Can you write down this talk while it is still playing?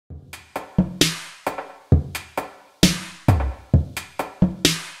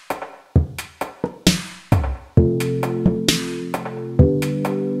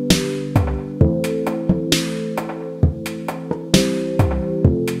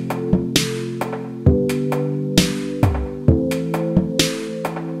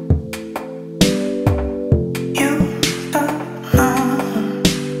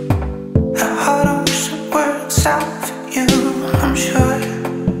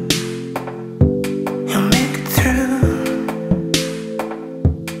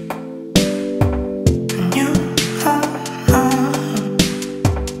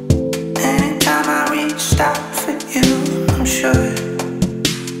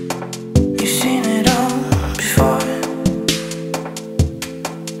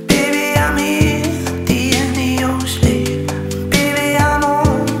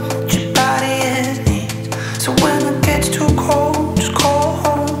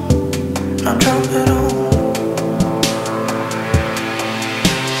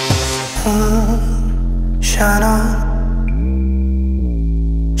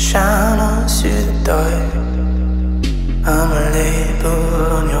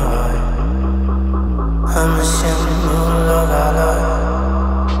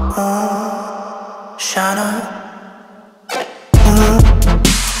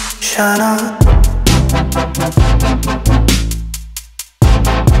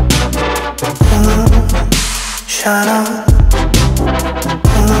Shine on.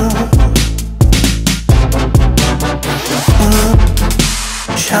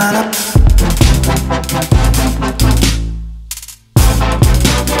 Shine up.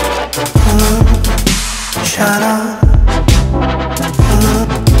 Shine on.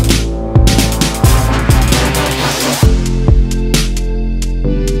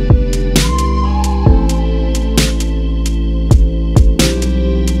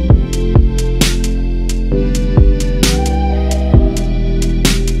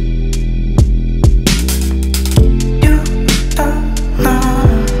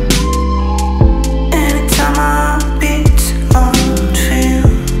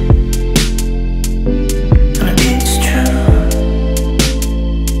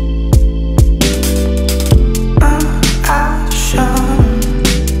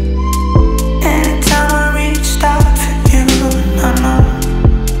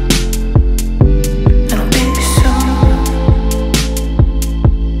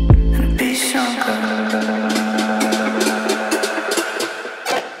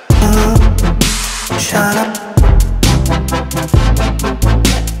 Shine up.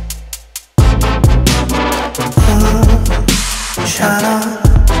 Shine on.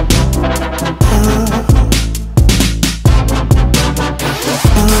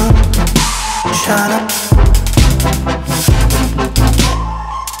 Shine up.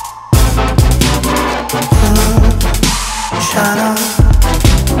 Shine on.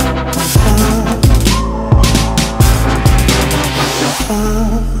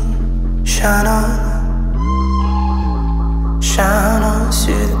 Shine on. Shine on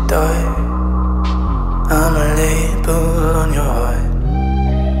through the door. I'm a label on your heart.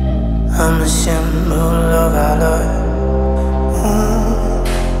 I'm a symbol of our love.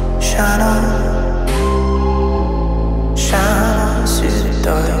 Shine on. Shine on through the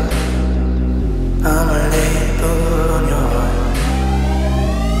door. I'm a label on your heart.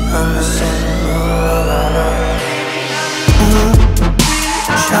 I'm a symbol of our love.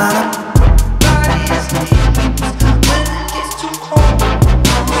 Shine up.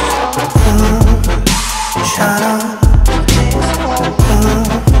 Shine on.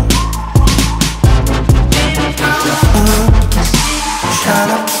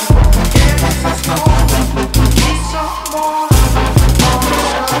 Shine up.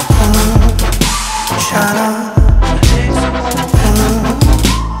 Shine on.